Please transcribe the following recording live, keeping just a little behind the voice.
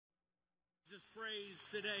Jesus praise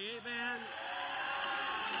today. Amen.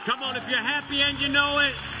 Come on, if you're happy and you know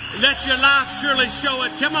it, let your life surely show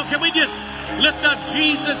it. Come on, can we just lift up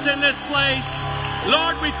Jesus in this place?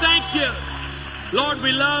 Lord, we thank you. Lord,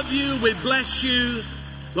 we love you. We bless you.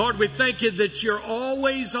 Lord, we thank you that you're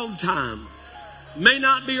always on time. May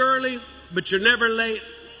not be early, but you're never late.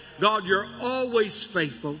 God, you're always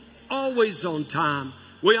faithful, always on time.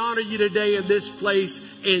 We honor you today in this place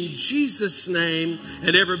in Jesus' name.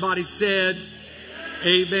 And everybody said,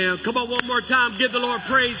 amen. Come on, one more time. Give the Lord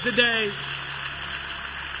praise today.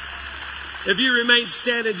 If you remain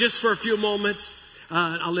standing just for a few moments,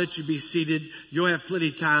 I'll let you be seated. You'll have plenty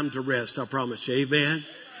of time to rest, I promise you. Amen.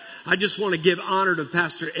 I just want to give honor to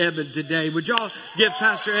Pastor Evan today. Would y'all give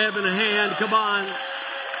Pastor Evan a hand? Come on.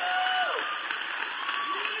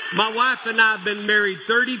 My wife and I have been married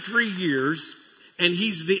 33 years, and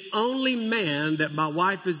he's the only man that my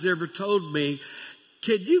wife has ever told me,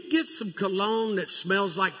 "Could you get some cologne that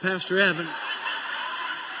smells like Pastor Evan?"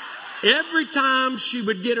 Every time she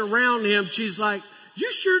would get around him, she's like,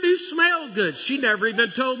 "You sure do smell good." She never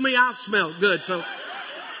even told me I smelled good. So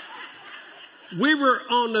we were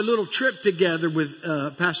on a little trip together with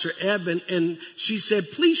Pastor Evan, and she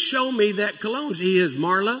said, "Please show me that cologne." He is,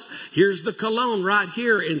 "Marla, here's the cologne right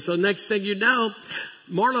here." And so next thing you know,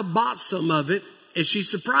 Marla bought some of it, and she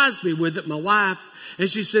surprised me with it, my wife. And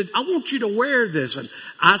she said, "I want you to wear this." And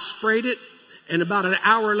I sprayed it, and about an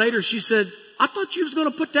hour later, she said, "I thought you was going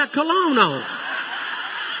to put that cologne on."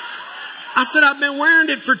 I said, "I've been wearing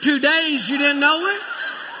it for 2 days. You didn't know it?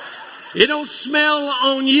 It don't smell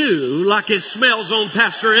on you like it smells on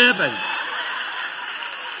Pastor Evan."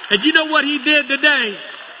 And you know what he did today?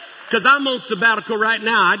 Because I'm on sabbatical right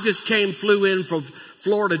now. I just flew in from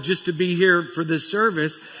Florida just to be here for this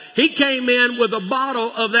service. He came in with a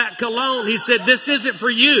bottle of that cologne. He said, "This isn't for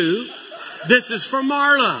you. This is for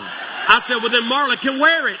Marla." I said, "Well, then Marla can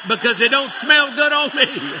wear it because it don't smell good on me."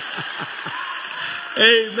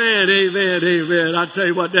 Amen, amen, amen. I tell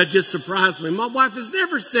you what, that just surprised me. My wife has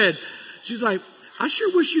never said, she's like, "I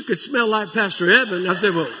sure wish you could smell like Pastor Evan." I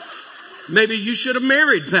said, "Well, maybe you should have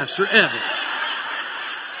married Pastor Evan."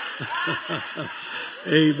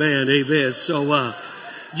 Amen, amen. So,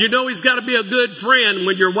 you know he's got to be a good friend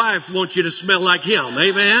when your wife wants you to smell like him.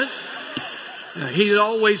 Amen. He's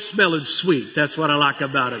always smelling sweet. That's what I like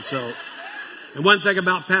about it. So, and one thing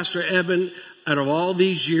about Pastor Evan, out of all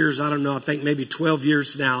these years, I don't know, I think maybe 12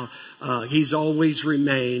 years now, he's always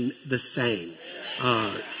remained the same.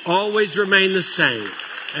 Always remained the same.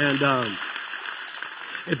 And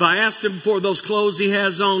if I asked him for those clothes he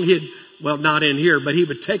has on, well, not in here, but he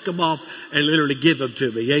would take them off and literally give them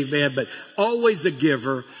to me. Amen. But always a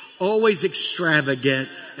giver, always extravagant,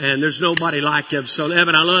 and there's nobody like him. So,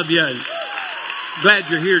 Evan, I love you, and glad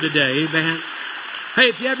you're here today. Amen. Hey,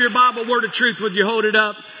 if you have your Bible, Word of Truth, would you hold it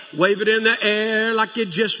up? Wave it in the air like you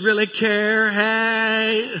just really care.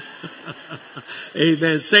 Hey.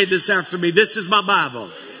 Amen. Say this after me. This is my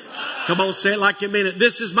Bible. Come on, say it like you mean it.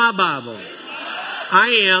 This is my Bible.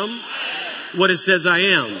 I am what it says I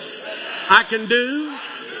am. I can do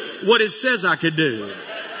what it says I could do.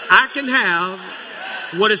 I can have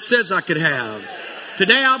what it says I could have.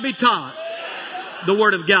 Today I'll be taught the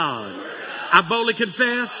Word of God. I boldly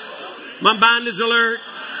confess. My mind is alert.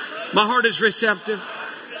 My heart is receptive.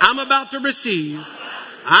 I'm about to receive.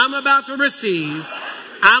 I'm about to receive.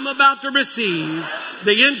 I'm about to receive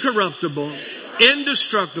the incorruptible,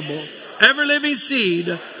 indestructible, ever-living seed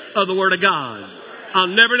of the Word of God. I'll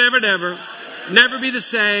never, never, never, never be the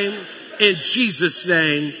same. In Jesus'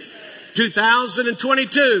 name,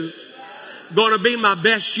 2022, going to be my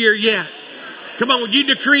best year yet. Come on, would you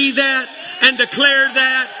decree that and declare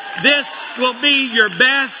that this will be your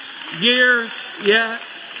best year yet?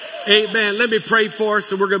 Amen. Let me pray for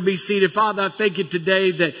us, and we're going to be seated. Father, I thank you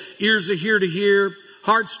today that ears are here to hear,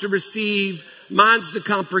 hearts to receive, minds to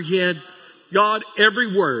comprehend. God,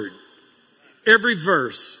 every word, every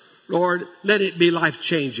verse, Lord, let it be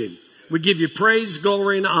life-changing. We give you praise,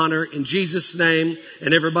 glory, and honor in Jesus' name.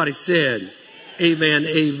 And everybody said, amen,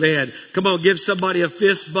 amen. Come on, give somebody a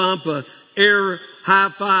fist bump, a air high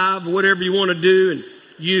five, whatever you want to do, and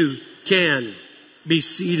you can be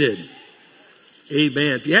seated.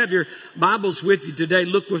 Amen. If you have your Bibles with you today,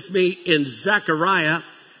 look with me in Zechariah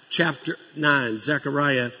chapter 9.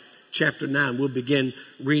 Zechariah chapter 9. We'll begin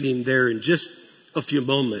reading there in just a few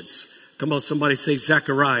moments. Come on, somebody say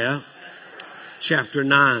Zechariah chapter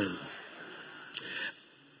 9.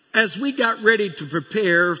 As we got ready to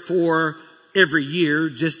prepare for every year,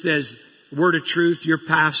 just as Word of Truth, your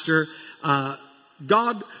pastor,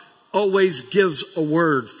 God always gives a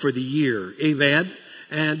word for the year. Amen.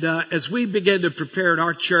 And as we begin to prepare at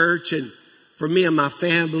our church and for me and my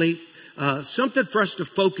family. Something for us to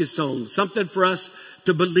focus on, something for us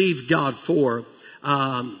to believe God for.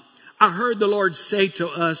 I heard the Lord say to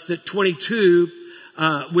us that 22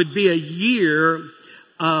 would be a year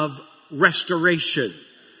of restoration.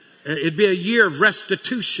 It'd be a year of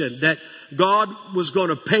restitution, that God was going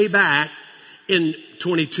to pay back in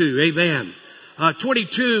 22. Amen.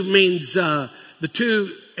 22 means the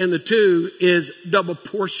 2 and the 2 is double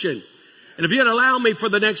portion. And if you'd allow me for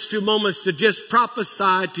the next few moments to just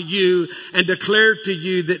prophesy to you and declare to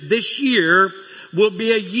you that this year will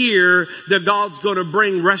be a year that God's going to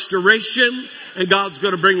bring restoration and God's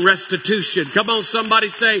going to bring restitution. Come on, somebody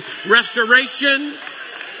say restoration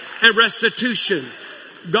and restitution.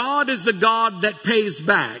 God is the God that pays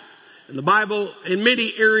back. And the Bible in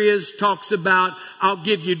many areas talks about, I'll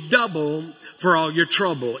give you double for all your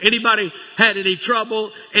trouble. Anybody had any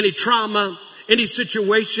trouble, any trauma, any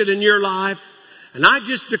situation in your life? And I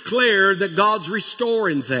just declare that God's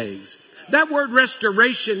restoring things. That word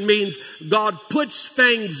restoration means God puts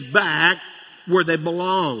things back where they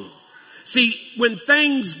belong. See, when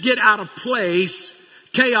things get out of place,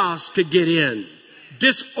 chaos could get in.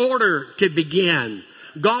 Disorder could begin.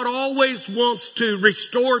 God always wants to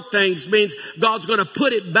restore things, means God's going to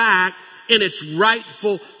put it back in its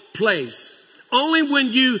rightful place. Only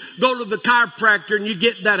when you go to the chiropractor and you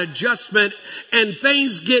get that adjustment and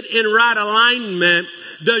things get in right alignment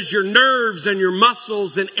does your nerves and your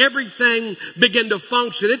muscles and everything begin to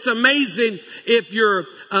function. It's amazing if your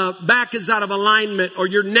back is out of alignment or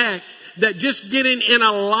your neck, that just getting in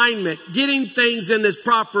alignment, getting things in this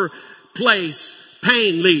proper place,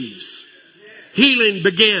 pain leaves. Healing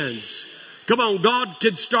begins. Come on, God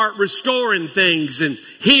can start restoring things and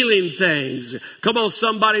healing things. Come on,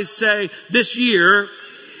 somebody say, this year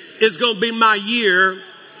is going to be my year.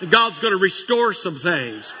 God's going to restore some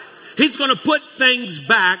things. He's going to put things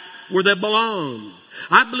back where they belong.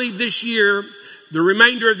 I believe this year, the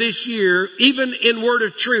remainder of this year, even in Word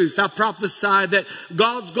of Truth, I prophesy that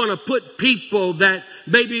God's going to put people that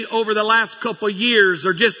maybe over the last couple of years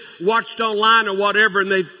or just watched online or whatever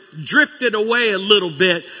and they've drifted away a little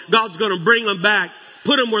bit. God's going to bring them back,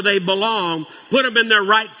 put them where they belong, put them in their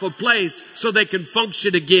rightful place so they can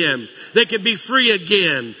function again. They can be free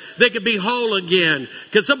again. They can be whole again.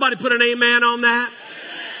 Can somebody put an amen on that?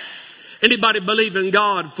 Anybody believe in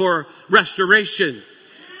God for restoration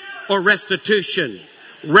or restitution,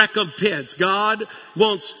 recompense? God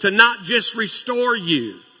wants to not just restore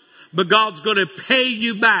you, but God's going to pay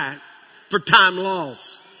you back for time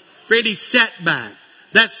lost, for any setback.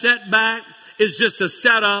 That setback is just a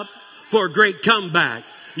setup for a great comeback.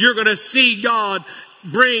 You're going to see God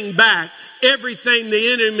bring back everything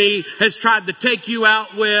the enemy has tried to take you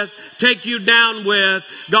out with, take you down with.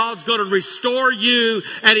 God's going to restore you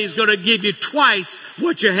and He's going to give you twice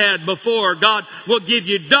what you had before. God will give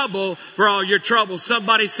you double for all your trouble.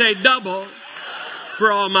 Somebody say double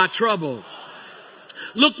for all my trouble.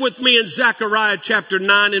 Look with me in Zechariah chapter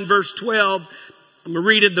 9 and verse 12. I'm going to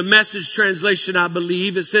read in the Message translation, I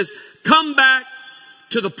believe. It says, come back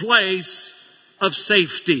to the place of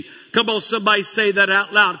safety. Come on, somebody say that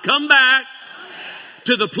out loud. Come back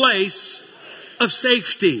to the place of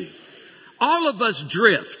safety. All of us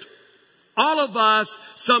drift. All of us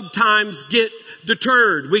sometimes get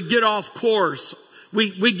deterred. We get off course.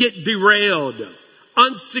 We get derailed.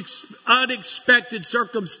 Unexpected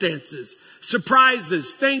circumstances,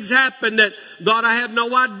 surprises, things happen that, God, I had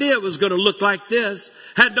no idea it was going to look like this.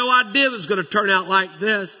 Had no idea it was going to turn out like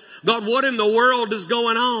this. God, what in the world is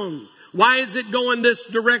going on? Why is it going this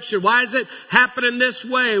direction? Why is it happening this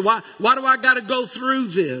way? Why do I got to go through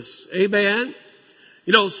this? Amen.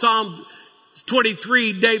 You know, Psalm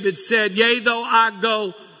 23, David said, yea, though I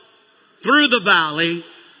go through the valley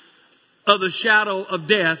of the shadow of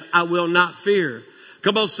death, I will not fear.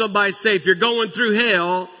 Come on, somebody say, if you're going through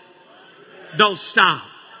hell, don't stop.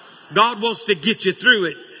 God wants to get you through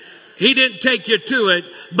it. He didn't take you to it,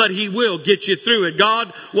 but He will get you through it.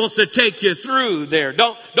 God wants to take you through there.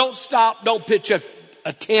 Don't stop. Don't pitch a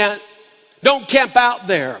tent. Don't camp out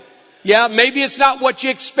there. Yeah, maybe it's not what you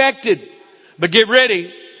expected, but get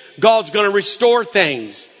ready. God's going to restore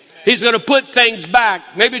things. He's going to put things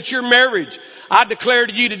back. Maybe it's your marriage. I declare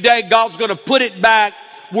to you today, God's going to put it back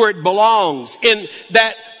where it belongs, in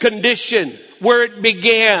that condition where it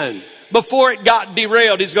began. Before it got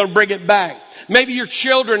derailed, He's going to bring it back. Maybe your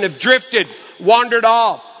children have drifted, wandered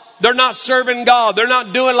off. They're not serving God. They're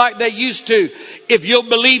not doing like they used to. If you'll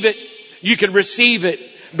believe it, you can receive it.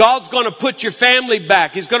 God's going to put your family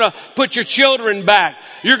back. He's going to put your children back.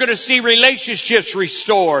 You're going to see relationships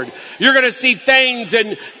restored. You're going to see things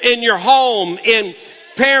in your home, in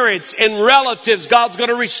parents and relatives. God's going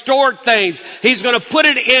to restore things. He's going to put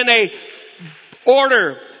it in a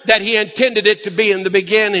order that He intended it to be in the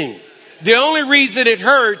beginning. The only reason it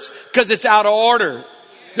hurts because it's out of order.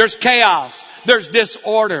 There's chaos. There's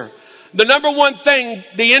disorder. The number one thing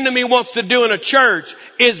the enemy wants to do in a church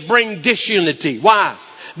is bring disunity. Why?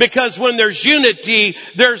 Because when there's unity,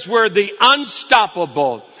 there's where the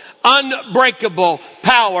unstoppable, unbreakable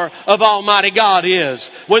power of Almighty God is.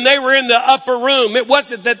 When they were in the upper room, it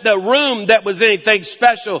wasn't that the room that was anything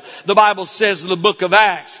special, the Bible says in the book of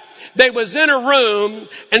Acts. They was in a room,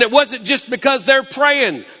 and it wasn't just because they're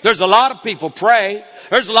praying. There's a lot of people pray.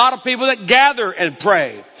 There's a lot of people that gather and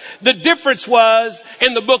pray. The difference was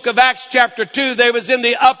in the book of Acts chapter 2, they was in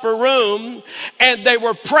the upper room and they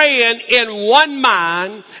were praying in one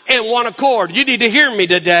mind and one accord. You need to hear me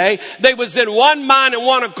today. They was in one mind and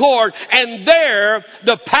one accord, and there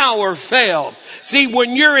the power fell. See,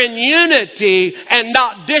 when you're in unity and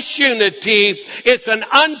not disunity, it's an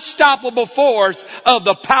unstoppable force of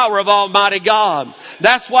the power of Almighty God.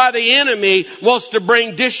 That's why the enemy wants to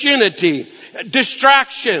bring disunity,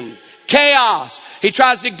 distraction, chaos. He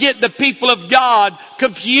tries to get the people of God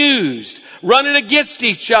confused, running against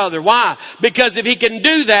each other. Why? Because if he can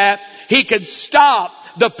do that, he can stop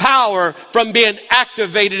the power from being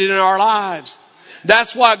activated in our lives.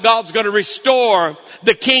 That's why God's going to restore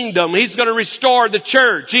the kingdom. He's going to restore the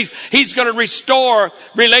church. He's going to restore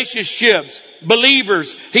relationships,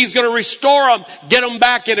 believers. He's going to restore them, get them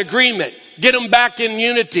back in agreement, get them back in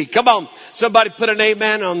unity. Come on, somebody put an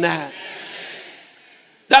amen on that.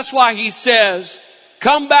 That's why he says,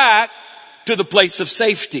 come back to the place of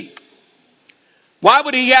safety. Why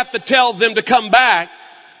would he have to tell them to come back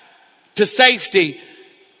to safety?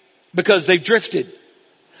 Because they've drifted.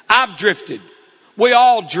 I've drifted. We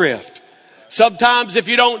all drift. Sometimes if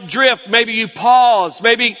you don't drift, maybe you pause.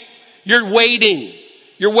 Maybe you're waiting.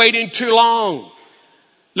 You're waiting too long.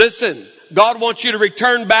 Listen, God wants you to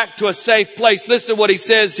return back to a safe place. Listen what he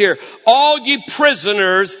says here. All ye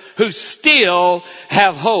prisoners who still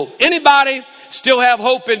have hope. Anybody still have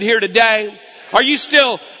hope in here today? Are you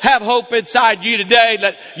still have hope inside you today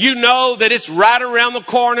that you know that it's right around the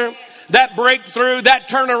corner? That breakthrough, that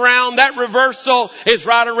turnaround, that reversal is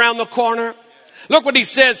right around the corner. Look what he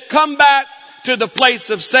says. Come back to the place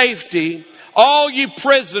of safety, all you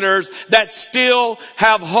prisoners that still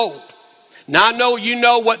have hope. Now I know you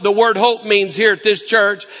know what the word hope means here at this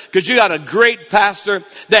church, because you got a great pastor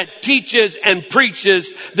that teaches and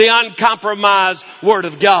preaches the uncompromised word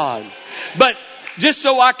of God. But just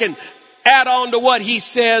so I can add on to what he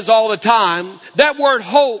says all the time, that word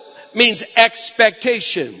hope means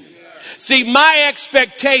expectation. See, my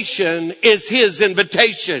expectation is his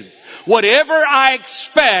invitation. Whatever I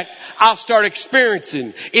expect, I'll start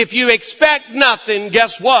experiencing. If you expect nothing,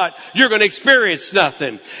 guess what? You're going to experience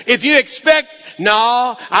nothing. If you expect,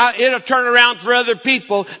 it'll turn around for other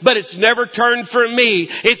people, but it's never turned for me.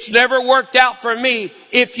 It's never worked out for me.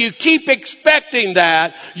 If you keep expecting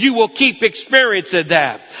that, you will keep experiencing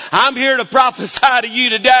that. I'm here to prophesy to you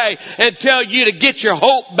today and tell you to get your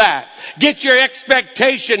hope back. Get your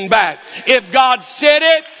expectation back. If God said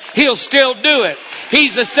it, He'll still do it.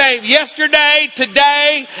 He's the same yesterday,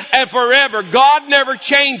 today, and forever. God never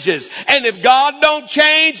changes. And if God don't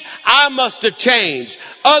change, I must have changed.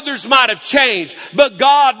 Others might have changed, but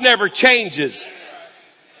God never changes.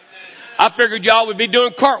 I figured y'all would be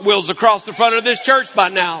doing cartwheels across the front of this church by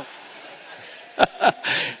now.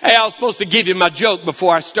 Hey, I was supposed to give you my joke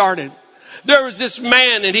before I started. There was this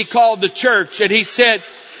man, and he called the church, and he said,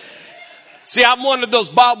 see, I'm one of those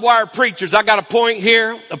barbed wire preachers. I got a point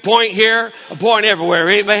here, a point here, a point everywhere.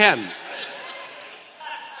 Amen.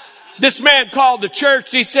 This man called the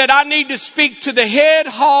church. He said, I need to speak to the head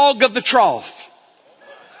hog of the trough.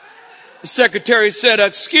 The secretary said,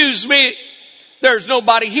 excuse me, there's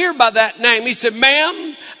nobody here by that name. He said,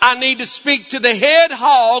 ma'am, I need to speak to the head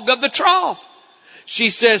hog of the trough. She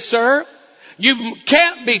says, sir, you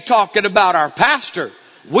can't be talking about our pastor.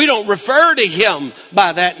 We don't refer to him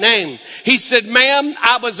by that name. He said, ma'am,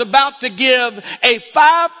 I was about to give a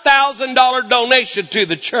 $5,000 donation to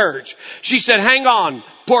the church. She said, hang on,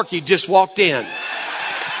 Porky just walked in.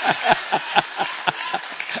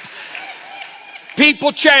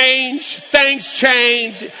 People change, things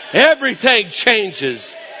change, everything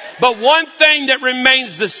changes. But one thing that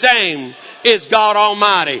remains the same is God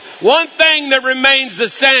Almighty. One thing that remains the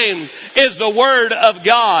same is the Word of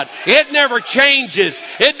God. It never changes.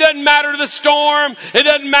 It doesn't matter the storm. It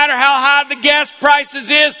doesn't matter how high the gas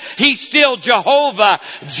prices is. He's still Jehovah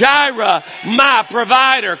Jireh, my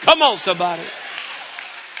provider. Come on, somebody.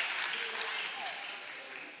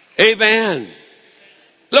 Amen.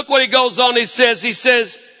 Look what he goes on. He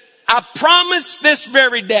says, I promise this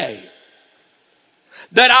very day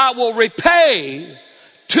that I will repay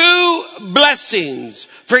 2 blessings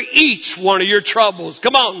for each one of your troubles.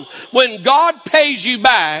 Come on. When God pays you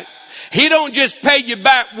back, He don't just pay you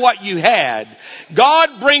back what you had.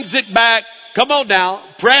 God brings it back. Come on now.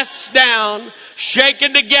 Pressed down,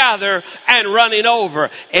 shaken together, and running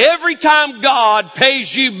over. Every time God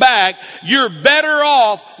pays you back, you're better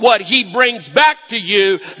off what He brings back to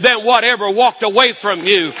you than whatever walked away from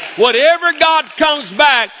you. Whatever God comes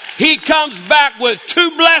back, He comes back with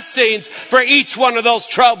 2 blessings for each one of those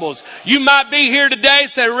troubles. You might be here today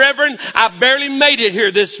and say, Reverend, I barely made it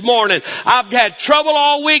here this morning. I've had trouble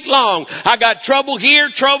all week long. I got trouble here,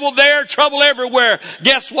 trouble there, trouble everywhere.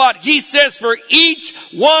 Guess what? He says for each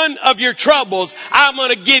one of your troubles, I'm going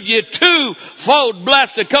to give you 2-fold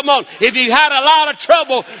blessing. Come on. If you had a lot of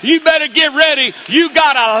trouble, you better get ready. You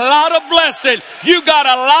got a lot of blessing. You got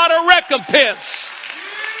a lot of recompense.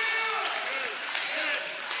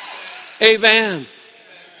 Amen.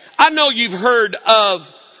 I know you've heard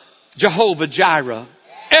of Jehovah Jireh.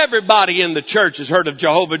 Everybody in the church has heard of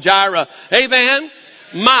Jehovah Jireh. Amen.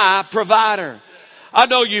 My provider. I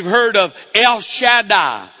know you've heard of El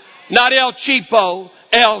Shaddai. Not El Cheapo,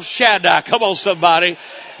 El Shaddai. Come on, somebody.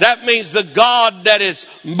 That means the God that is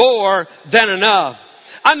more than enough.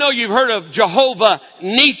 I know you've heard of Jehovah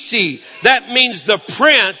Nissi. That means the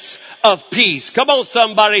Prince of Peace. Come on,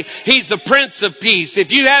 somebody. He's the Prince of Peace.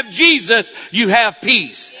 If you have Jesus, you have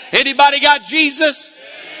peace. Anybody got Jesus?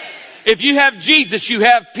 If you have Jesus, you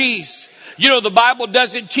have peace. You know, the Bible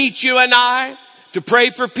doesn't teach you and I to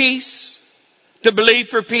pray for peace, to believe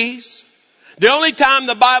for peace. The only time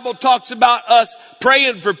the Bible talks about us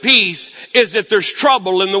praying for peace is if there's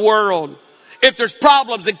trouble in the world. If there's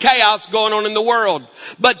problems and chaos going on in the world.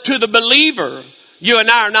 But to the believer, you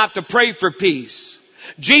and I are not to pray for peace.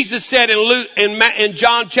 Jesus said in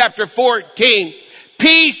John chapter 14,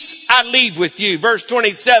 peace I leave with you. Verse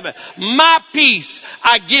 27, my peace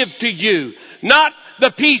I give to you. Not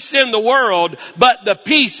the peace in the world, but the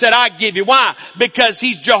peace that I give you. Why? Because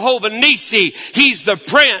He's Jehovah Nissi. He's the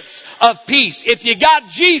Prince of Peace. If you got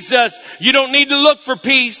Jesus, you don't need to look for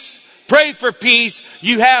peace. Pray for peace.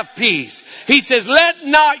 You have peace. He says, let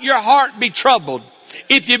not your heart be troubled.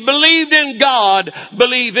 If you believed in God,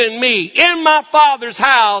 believe in me. In my Father's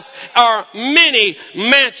house are many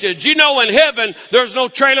mansions. You know, in heaven, there's no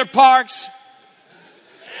trailer parks.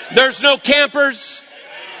 There's no campers.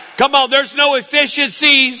 Come on, there's no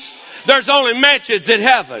efficiencies. There's only mansions in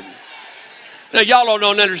heaven. Now, y'all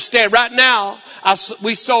don't understand. Right now,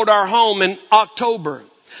 we sold our home in October.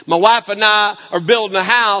 My wife and I are building a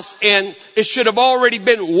house, and it should have already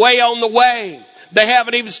been way on the way. They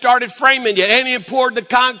haven't even started framing yet. Ain't even poured the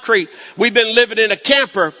concrete. We've been living in a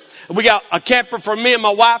camper. We got a camper for me and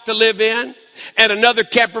my wife to live in, and another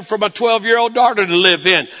camper for my 12-year-old daughter to live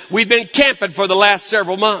in. We've been camping for the last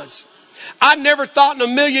several months. I never thought in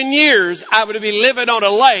a million years I would be living on a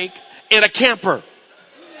lake in a camper.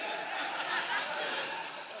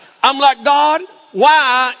 I'm like, God,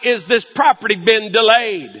 why is this property been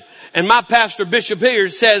delayed? And my pastor, Bishop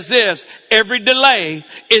Hilliard, says this, every delay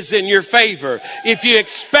is in your favor. If you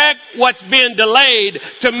expect what's being delayed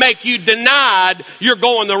to make you denied, you're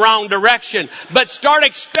going the wrong direction. But start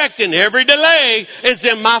expecting every delay is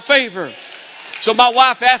in my favor. So my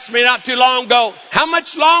wife asked me not too long ago, how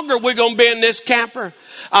much longer are we going to be in this camper?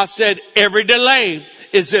 I said, every delay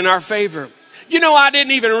is in our favor. You know, I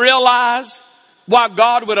didn't even realize why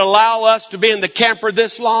God would allow us to be in the camper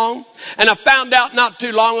this long. And I found out not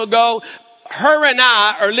too long ago, her and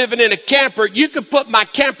I are living in a camper. You could put my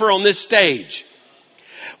camper on this stage.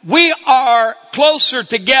 We are closer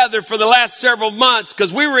together for the last several months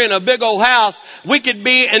because we were in a big old house. We could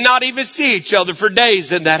be and not even see each other for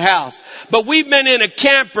days in that house. But we've been in a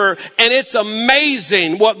camper, and it's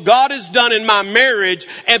amazing what God has done in my marriage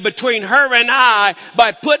and between her and I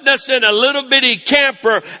by putting us in a little bitty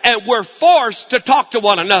camper, and we're forced to talk to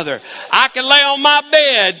one another. I can lay on my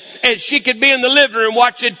bed and she could be in the living room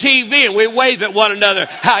watching TV, and we wave at one another.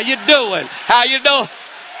 How you doing? How you doing?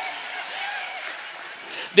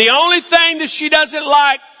 The only thing that she doesn't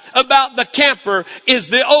like about the camper is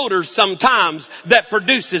the odor sometimes that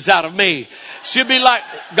produces out of me. She'll be like,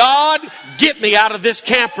 God, get me out of this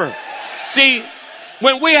camper. See,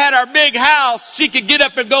 when we had our big house, she could get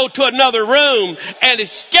up and go to another room and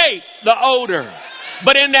escape the odor.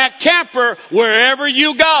 But in that camper, wherever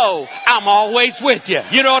you go, I'm always with you.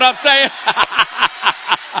 You know what I'm saying?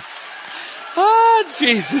 Oh,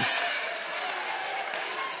 Jesus.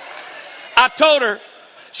 I told her,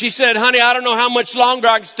 she said, honey, I don't know how much longer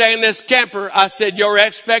I can stay in this camper. I said, your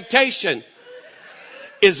expectation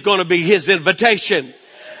is going to be His invitation.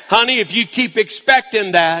 Honey, if you keep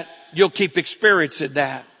expecting that, you'll keep experiencing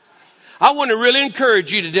that. I want to really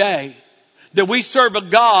encourage you today that we serve a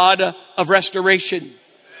God of restoration,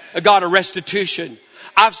 a God of restitution.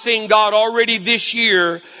 I've seen God already this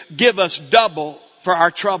year give us double for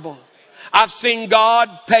our trouble. I've seen God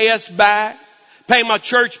pay us back, pay my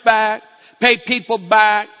church back, pay people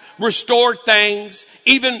back, restore things.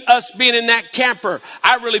 Even us being in that camper,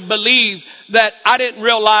 I really believe that I didn't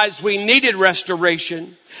realize we needed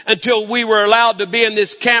restoration until we were allowed to be in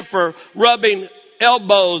this camper rubbing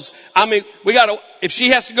elbows. I mean, if she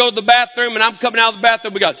has to go to the bathroom and I'm coming out of the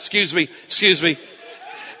bathroom, we got, excuse me.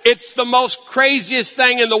 It's the most craziest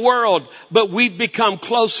thing in the world, but we've become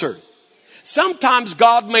closer. Sometimes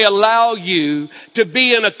God may allow you to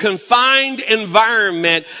be in a confined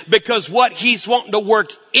environment because what He's wanting to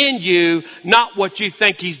work in you, not what you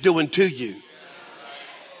think He's doing to you.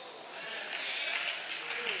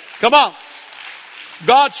 Come on.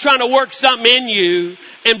 God's trying to work something in you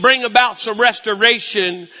and bring about some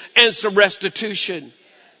restoration and some restitution.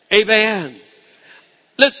 Amen.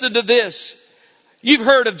 Listen to this. You've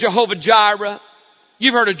heard of Jehovah Jireh.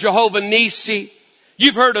 You've heard of Jehovah Nisi.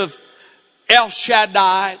 You've heard of El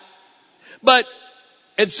Shaddai. But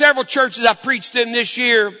in several churches I preached in this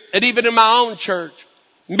year, and even in my own church,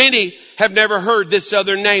 many have never heard this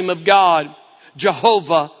other name of God,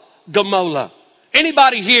 Jehovah Gmolah.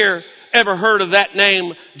 Anybody here ever heard of that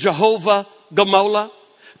name, Jehovah Gmolah?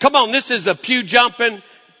 Come on, this is a pew jumping,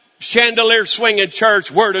 chandelier swinging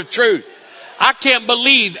church, word of truth. I can't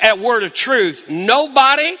believe at Word of Truth,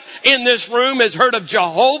 nobody in this room has heard of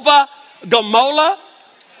Jehovah Gmolah.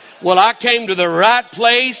 Well, I came to the right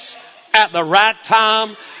place at the right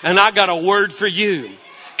time, and I got a word for you.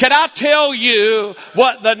 Can I tell you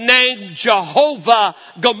what the name Jehovah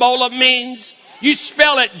Gmolah means? You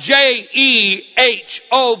spell it Jehovah,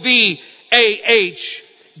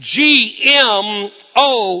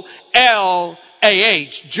 Gmolah.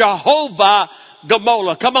 Jehovah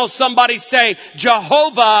Gmolah. Come on, somebody say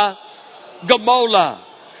Jehovah Gmolah.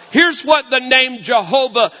 Here's what the name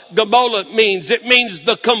Jehovah Gmolah means. It means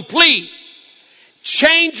the complete,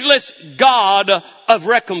 changeless God of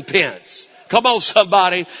recompense. Come on,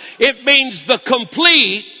 somebody. It means the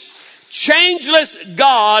complete, changeless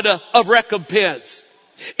God of recompense.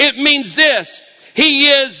 It means this. He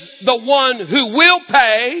is the one who will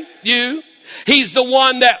pay you. He's the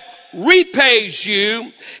one that repays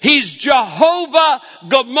you. He's Jehovah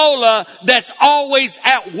Gmolah that's always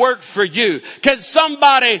at work for you. Can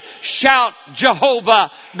somebody shout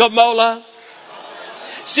Jehovah Gmolah?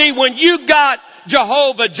 See, when you got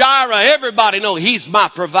Jehovah Jireh, everybody knows He's my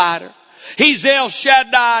provider. He's El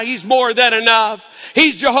Shaddai. He's more than enough.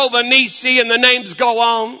 He's Jehovah Nisi, and the names go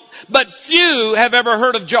on. But few have ever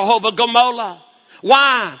heard of Jehovah Gmolah.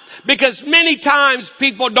 Why? Because many times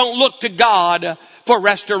people don't look to God for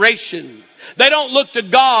restoration. They don't look to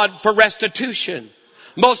God for restitution.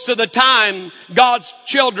 Most of the time, God's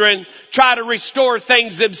children try to restore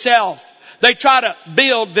things themselves. They try to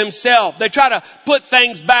build themselves. They try to put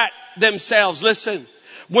things back themselves. Listen,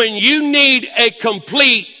 when you need a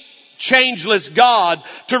complete, changeless God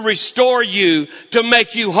to restore you, to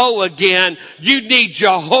make you whole again, you need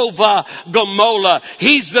Jehovah Gmolah.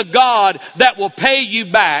 He's the God that will pay you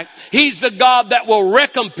back. He's the God that will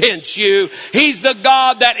recompense you. He's the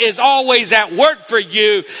God that is always at work for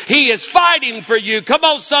you. He is fighting for you. Come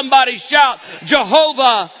on, somebody shout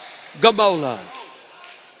Jehovah Gmolah.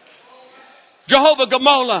 Jehovah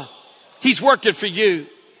Gmolah. He's working for you.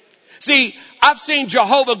 See, I've seen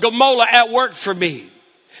Jehovah Gmolah at work for me.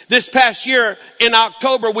 This past year in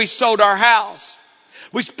October, we sold our house.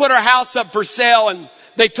 We put our house up for sale, and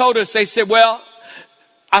they told us, they said, well,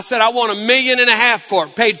 I said, I want $1.5 million for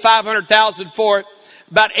it. Paid $500,000 for it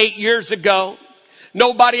about 8 years ago.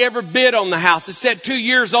 Nobody ever bid on the house. It said 2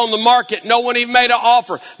 years on the market. No one even made an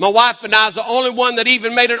offer. My wife and I was the only one that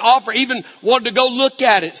even made an offer, even wanted to go look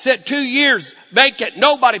at it. It said 2 years vacant.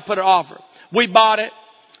 Nobody put an offer. We bought it.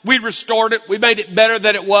 We restored it. We made it better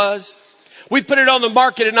than it was. We put it on the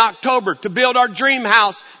market in October to build our dream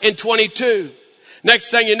house in 22.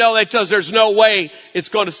 Next thing you know, they tell us there's no way it's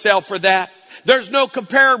going to sell for that. There's no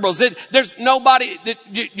comparables. There's nobody,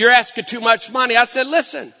 you're asking too much money. I said,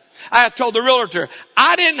 listen, I told the realtor,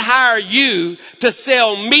 I didn't hire you to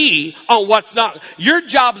sell me on what's not. Your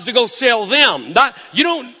job is to go sell them.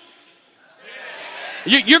 You're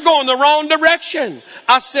going the wrong direction.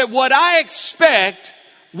 I said, what I expect,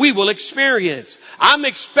 we will experience. I'm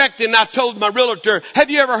expecting, I told my realtor, have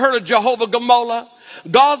you ever heard of Jehovah Gmolah?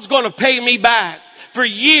 God's going to pay me back for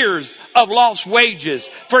years of lost wages,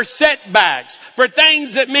 for setbacks, for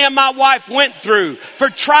things that me and my wife went through, for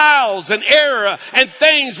trials and error and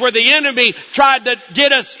things where the enemy tried to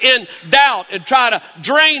get us in doubt and try to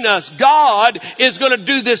drain us. God is going to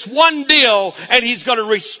do this one deal, and He's going to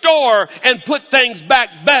restore and put things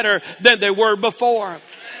back better than they were before.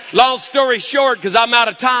 Long story short, because I'm out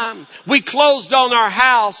of time, we closed on our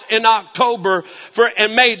house in October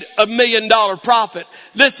and made $1 million profit.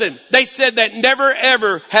 Listen, they said that never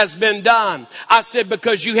ever has been done. I said,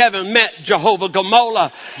 because you haven't met Jehovah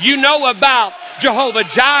Gamola. You know about Jehovah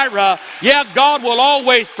Jireh. Yeah, God will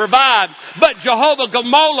always provide. But Jehovah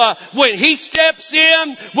Gamola, when He steps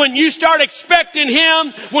in, when you start expecting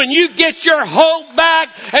Him, when you get your hope back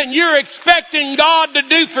and you're expecting God to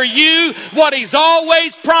do for you what He's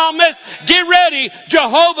always promised, get ready.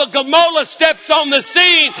 Jehovah Gamola steps on the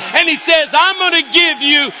scene and He says, I'm going to give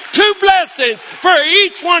you 2 blessings for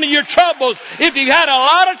each one of your troubles. If you had a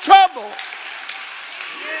lot of trouble.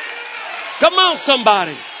 Come on,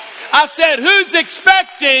 somebody. I said, who's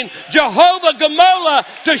expecting Jehovah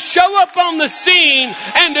Gamola to show up on the scene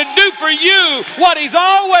and to do for you what He's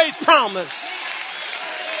always promised?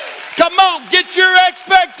 Come on, get your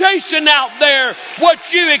expectation out there.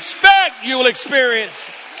 What you expect, you'll experience.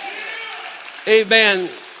 Amen.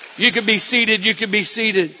 You can be seated. You can be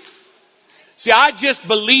seated. See, I just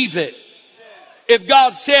believe it. If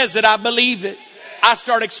God says it, I believe it. I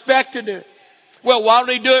start expecting it. Well, why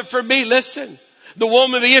don't He do it for me? Listen, the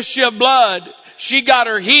woman of the issue of blood, she got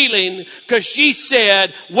her healing because she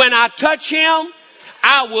said, when I touch Him,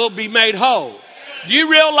 I will be made whole. Do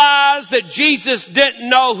you realize that Jesus didn't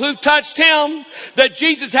know who touched Him? That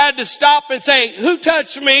Jesus had to stop and say, who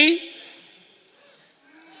touched me?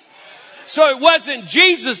 So it wasn't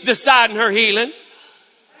Jesus deciding her healing.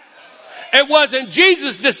 It wasn't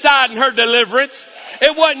Jesus deciding her deliverance.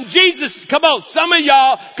 It wasn't Jesus. Come on, some of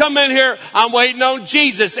y'all come in here, I'm waiting on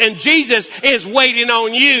Jesus, and Jesus is waiting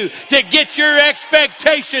on you to get your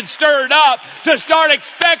expectations stirred up, to start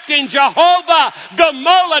expecting Jehovah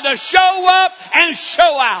Gamola to show up and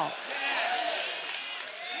show out.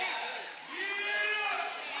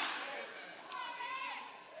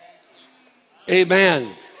 Amen.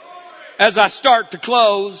 As I start to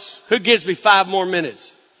close, who gives me 5 more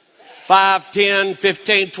minutes? 5, 10,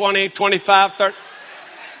 15, 20, 25, 30.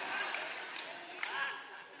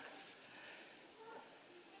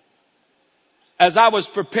 As I was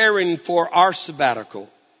preparing for our sabbatical,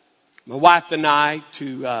 my wife and I,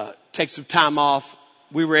 to take some time off,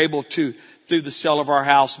 we were able to, through the sale of our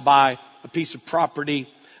house, buy a piece of property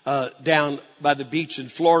down by the beach in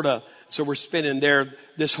Florida. So we're spending there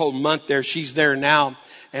this whole month there. She's there now.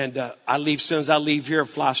 And I leave, as soon as I leave here,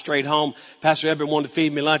 fly straight home. Pastor Edward wanted to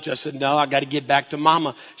feed me lunch. I said, no, I got to get back to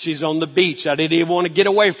Mama. She's on the beach. I didn't even want to get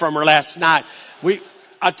away from her last night.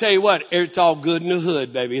 I tell you what, it's all good in the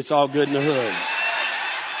hood, baby. It's all good in the hood.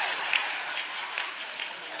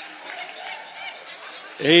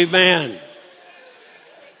 Amen.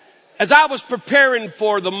 As I was preparing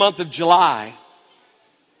for the month of July,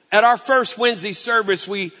 at our first Wednesday service,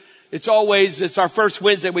 it's our first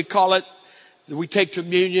Wednesday, we call it. We take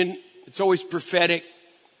communion. It's always prophetic.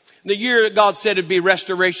 The year that God said it'd be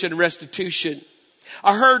restoration and restitution.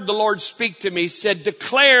 I heard the Lord speak to me. He said,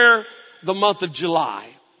 declare the month of July,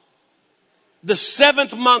 the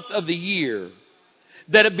 7th month of the year,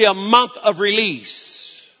 that it be a month of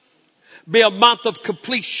release, be a month of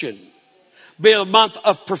completion, be a month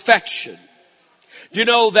of perfection. Do you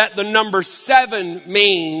know that the number 7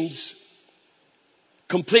 means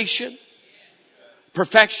completion,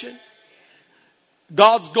 perfection?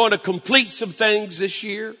 God's going to complete some things this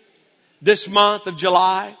year, this month of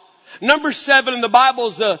July. Number 7 in the Bible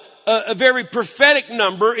is a very prophetic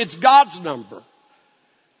number. It's God's number.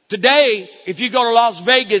 Today, if you go to Las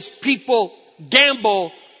Vegas, people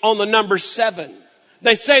gamble on the number 7.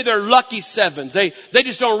 They say they're lucky sevens. They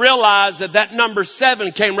just don't realize that number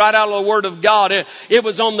 7 came right out of the Word of God. It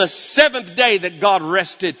was on the 7th day that God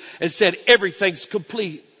rested and said, everything's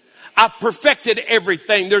complete. I perfected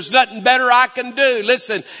everything. There's nothing better I can do.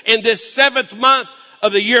 Listen, in this 7th month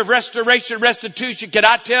of the year of restoration, restitution, can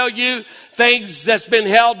I tell you things that's been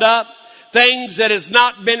held up, things that has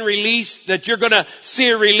not been released, that you're going to see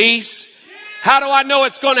a release? How do I know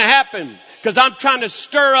it's going to happen? Because I'm trying to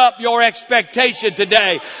stir up your expectation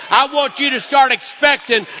today. I want you to start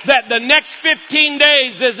expecting that the next 15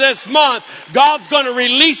 days is this month, God's going to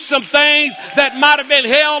release some things that might have been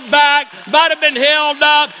held back, might have been held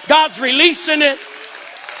up. God's releasing it.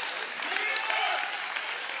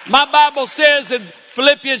 My Bible says in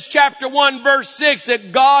Philippians chapter 1 verse 6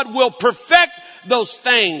 that God will perfect those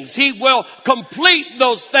things. He will complete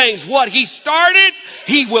those things. What He started,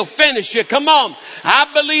 He will finish it. Come on.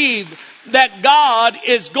 I believe that God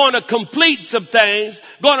is going to complete some things,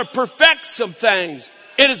 going to perfect some things.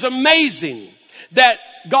 It is amazing that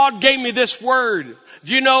God gave me this word.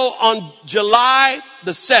 Do you know on July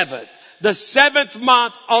the 7th, the 7th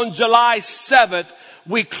month on July 7th,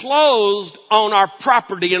 we closed on our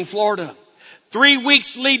property in Florida. 3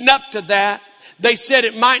 weeks leading up to that, they said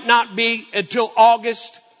it might not be until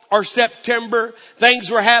August or September. Things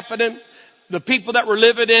were happening. The people that were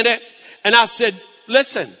living in it. And I said,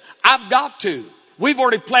 listen, I've got to. We've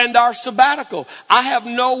already planned our sabbatical. I have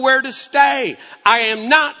nowhere to stay. I am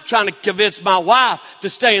not trying to convince my wife to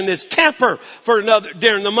stay in this camper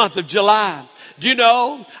during the month of July. Do you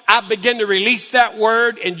know, I began to release that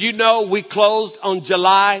word, and you know we closed on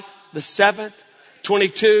July the 7th,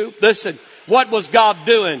 22. Listen, what was God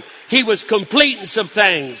doing? He was completing some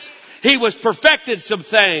things. He was perfecting some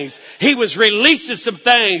things. He was releasing some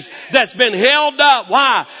things that's been held up.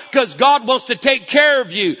 Why? Because God wants to take care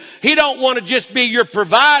of you. He don't want to just be your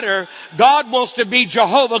provider. God wants to be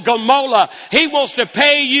Jehovah Gomorrah. He wants to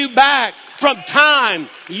pay you back from time,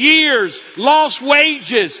 years, lost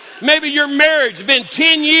wages. Maybe your marriage has been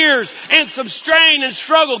 10 years and some strain and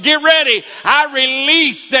struggle. Get ready. I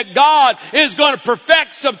release that God is going to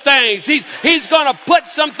perfect some things. He's going to put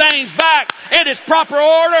some things back in its proper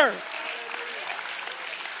order.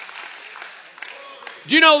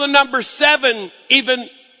 Do you know the number 7, even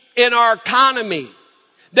in our economy,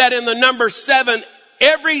 that in the number 7,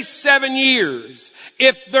 every 7 years,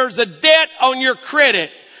 if there's a debt on your credit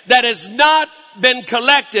that has not been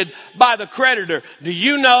collected by the creditor, do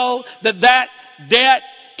you know that debt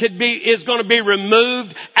is going to be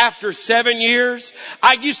removed after 7 years?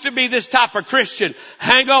 I used to be this type of Christian.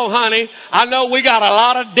 Hang on, honey. I know we got a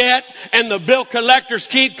lot of debt and the bill collectors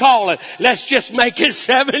keep calling. Let's just make it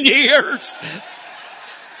 7 years.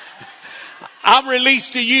 I've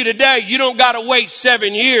released to you today, you don't got to wait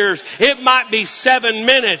 7 years. It might be 7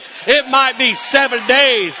 minutes. It might be 7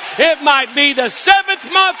 days. It might be the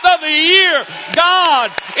 7th month of the year.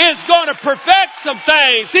 God is going to perfect some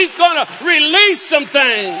things. He's going to release some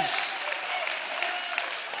things.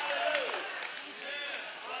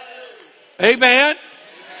 Amen.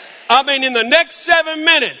 I mean, in the next 7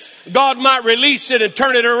 minutes, God might release it and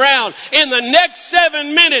turn it around. In the next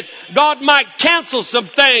 7 minutes, God might cancel some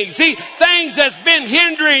things. Things that's been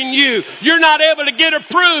hindering you. You're not able to get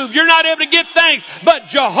approved. You're not able to get things. But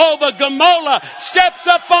Jehovah Gomorrah steps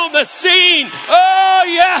up on the scene. Oh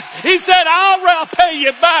yeah. He said, I'll pay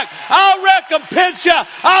you back. I'll recompense you.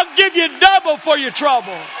 I'll give you double for your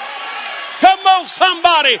trouble. Come on,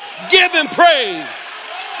 somebody. Give Him praise.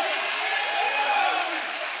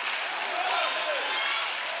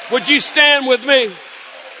 Would you stand with me?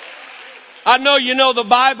 I know you know the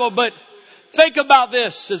Bible, but think about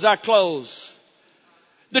this as I close.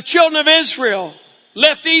 The children of Israel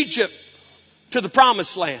left Egypt to the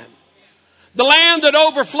promised land. The land that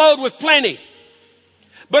overflowed with plenty.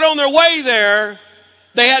 But on their way there,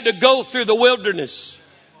 they had to go through the wilderness.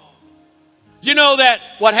 You know that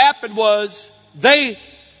what happened was they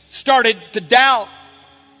started to doubt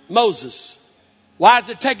Moses. Why does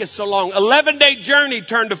it take us so long? 11-day journey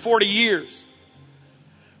turned to 40 years.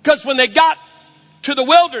 Because when they got to the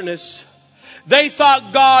wilderness, they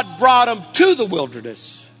thought God brought them to the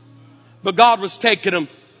wilderness. But God was taking them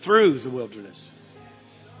through the wilderness.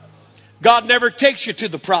 God never takes you to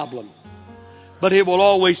the problem, but He will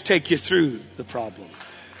always take you through the problem.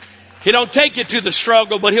 He don't take you to the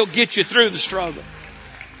struggle, but He'll get you through the struggle.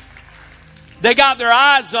 They got their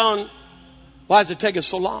eyes on, why does it take us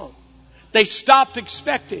so long? They stopped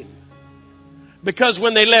expecting. Because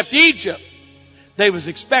when they left Egypt, they was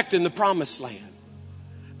expecting the promised land.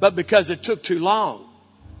 But because it took too long,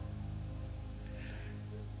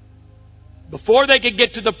 before they could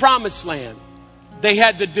get to the promised land, they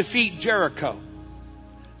had to defeat Jericho.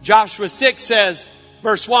 Joshua 6 says,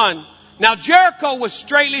 verse 1, now Jericho was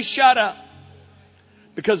straitly shut up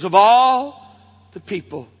because of all the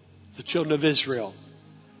people, the children of Israel.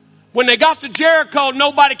 When they got to Jericho,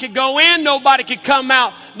 nobody could go in, nobody could come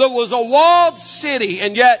out. There was a walled city,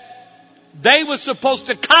 and yet they were supposed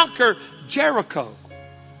to conquer Jericho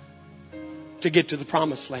to get to the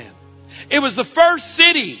promised land. It was the first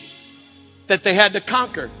city that they had to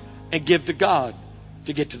conquer and give to God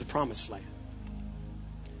to get to the promised land.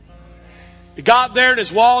 They got there and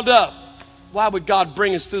it's walled up. Why would God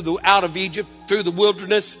bring us out of Egypt, through the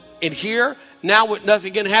wilderness, and here? Now with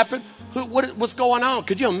nothing can happen? What's going on?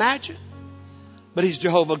 Could you imagine? But He's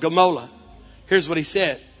Jehovah Gomorrah. Here's what He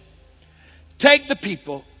said. Take the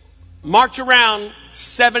people, march around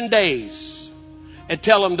 7 days. and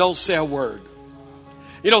tell them don't say a word.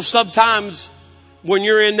 You know, sometimes when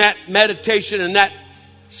you're in that meditation and that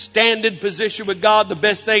standing position with God, the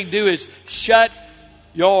best thing to do is shut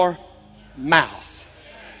your mouth.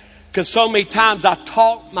 Because so many times I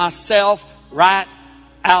talk myself right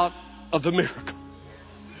out of the miracle.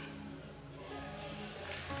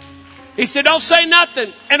 He said, don't say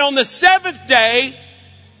nothing. And on the seventh day,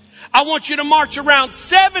 I want you to march around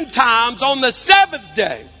 7 times on the 7th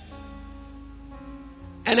day.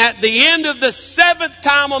 And at the end of the 7th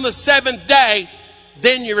time on the 7th day,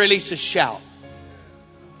 then you release a shout.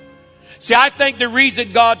 See, I think the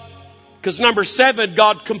reason God, because number 7,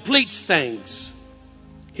 God completes things.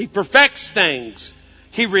 He perfects things.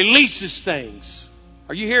 He releases things.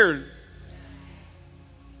 Are you here?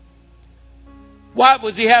 Why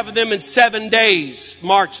was he having them in 7 days?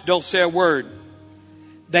 March, don't say a word.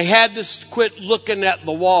 They had to quit looking at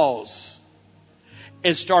the walls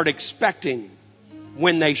and start expecting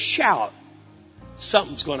when they shout,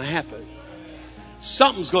 something's going to happen.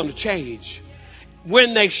 Something's going to change.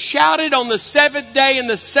 When they shouted on the 7th day in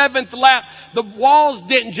the 7th lap, the walls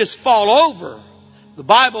didn't just fall over. The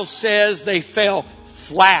Bible says they fell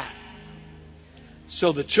flat.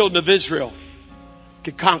 So the children of Israel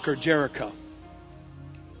could conquer Jericho.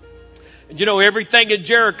 And you know, everything in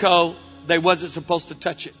Jericho, they wasn't supposed to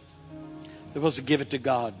touch it. They were supposed to give it to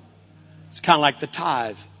God. It's kind of like the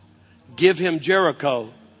tithe. Give him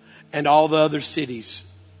Jericho and all the other cities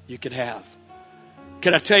you could have.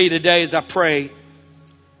 Can I tell you today as I pray,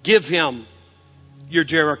 give him your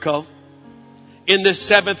Jericho. In this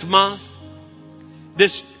 7th month,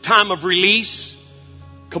 this time of release,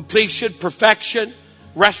 completion, perfection,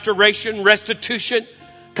 restoration, restitution.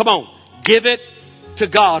 Come on, give it to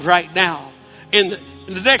God right now. In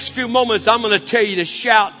the next few moments, I'm going to tell you to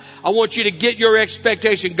shout. I want you to get your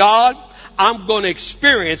expectation. God, I'm going to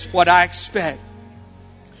experience what I expect.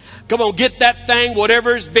 Come on, get that thing,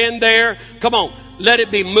 whatever's been there. Come on, let it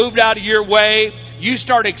be moved out of your way. You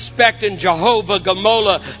start expecting Jehovah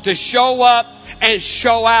Gamola to show up and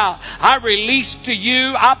show out. I release to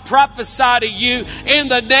you, I prophesy to you in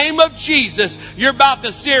the name of Jesus. You're about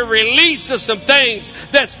to see a release of some things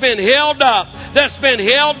that's been held up, that's been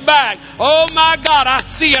held back. Oh my God, I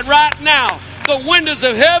see it right now. The windows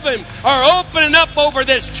of heaven are opening up over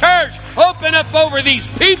this church, opening up over these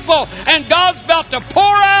people, and God's about to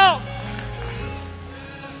pour out.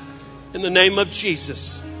 In the name of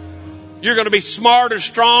Jesus. You're going to be smarter,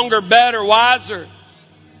 stronger, better, wiser.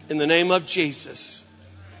 In the name of Jesus.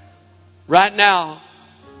 Right now,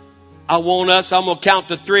 I'm going to count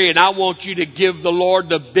to 3, and I want you to give the Lord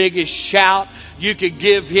the biggest shout you could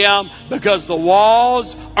give him, because the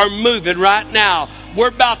walls are moving right now. We're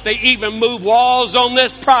about to even move walls on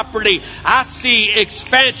this property. I see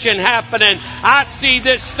expansion happening. I see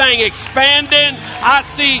this thing expanding. I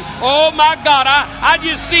see, oh my God, I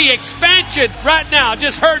just see expansion right now. I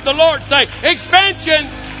just heard the Lord say, expansion,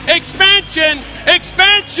 expansion,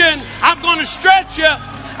 expansion. I'm going to stretch you.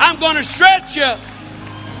 I'm going to stretch you.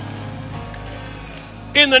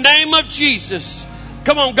 In the name of Jesus.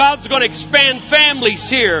 Come on, God's going to expand families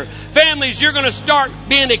here. Families, you're going to start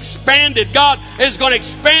being expanded. God is going to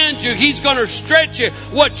expand you. He's going to stretch you.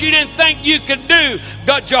 What you didn't think you could do,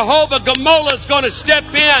 God, Jehovah Gamola is going to step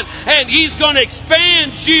in and He's going to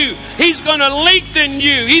expand you. He's going to lengthen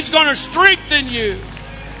you. He's going to strengthen you.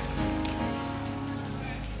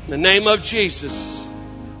 In the name of Jesus.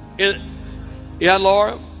 Yeah,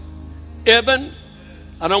 Laura. Eben,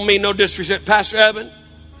 I don't mean no disrespect. Pastor Eben,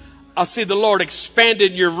 I see the Lord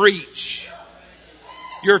expanding your reach.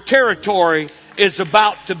 Your territory is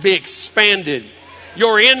about to be expanded.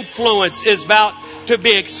 Your influence is about to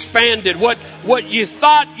be expanded. What you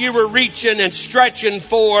thought you were reaching and stretching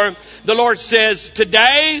for, the Lord says,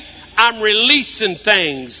 today I'm releasing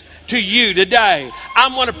things to you today.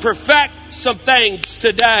 I'm going to perfect some things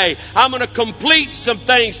today. I'm going to complete some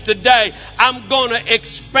things today. I'm going to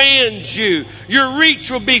expand you. Your reach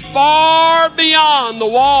will be far beyond the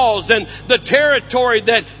walls and the territory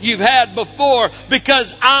that you've had before,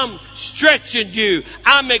 because I'm stretching you.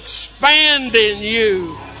 I'm expanding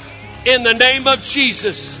you. In the name of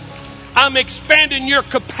Jesus, I'm expanding your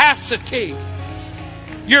capacity.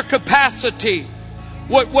 Your capacity.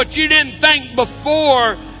 What you didn't think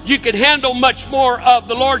before you could handle much more of,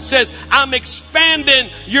 the Lord says, I'm expanding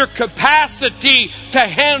your capacity to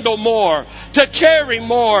handle more, to carry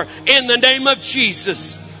more, in the name of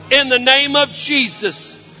Jesus. In the name of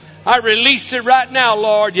Jesus. I release it right now,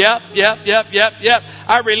 Lord. Yep.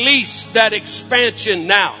 I release that expansion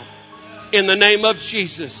now. In the name of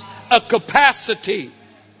Jesus. A capacity.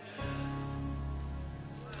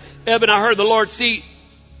 Eben, I heard the Lord, see,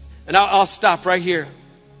 And I'll stop right here.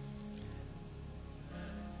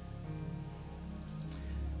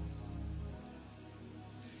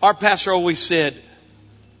 Our pastor always said,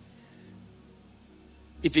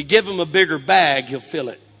 if you give him a bigger bag, he'll fill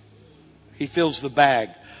it. He fills the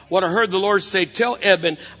bag. What I heard the Lord say, tell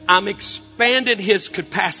Eben, I'm expanding his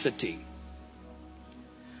capacity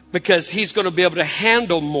because he's going to be able to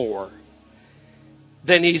handle more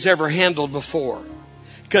than he's ever handled before.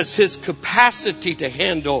 Because his capacity to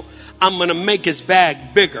handle, I'm going to make his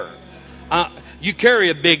bag bigger. You carry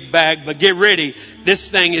a big bag, but get ready. This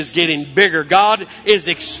thing is getting bigger. God is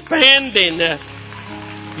expanding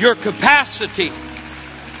your capacity.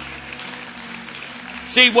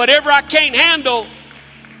 See, whatever I can't handle,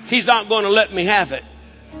 He's not going to let me have it.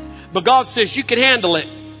 But God says you can handle it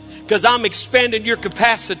because I'm expanding your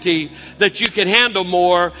capacity that you can handle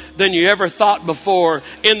more than you ever thought before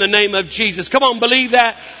in the name of Jesus. Come on, believe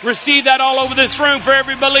that. Receive that all over this room for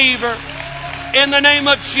every believer. In the name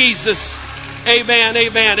of Jesus. Amen,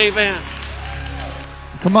 amen, amen.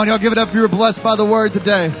 Come on, y'all give it up if you were blessed by the word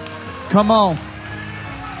today. Come on.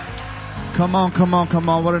 Come on, come on, come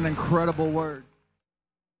on. What an incredible word.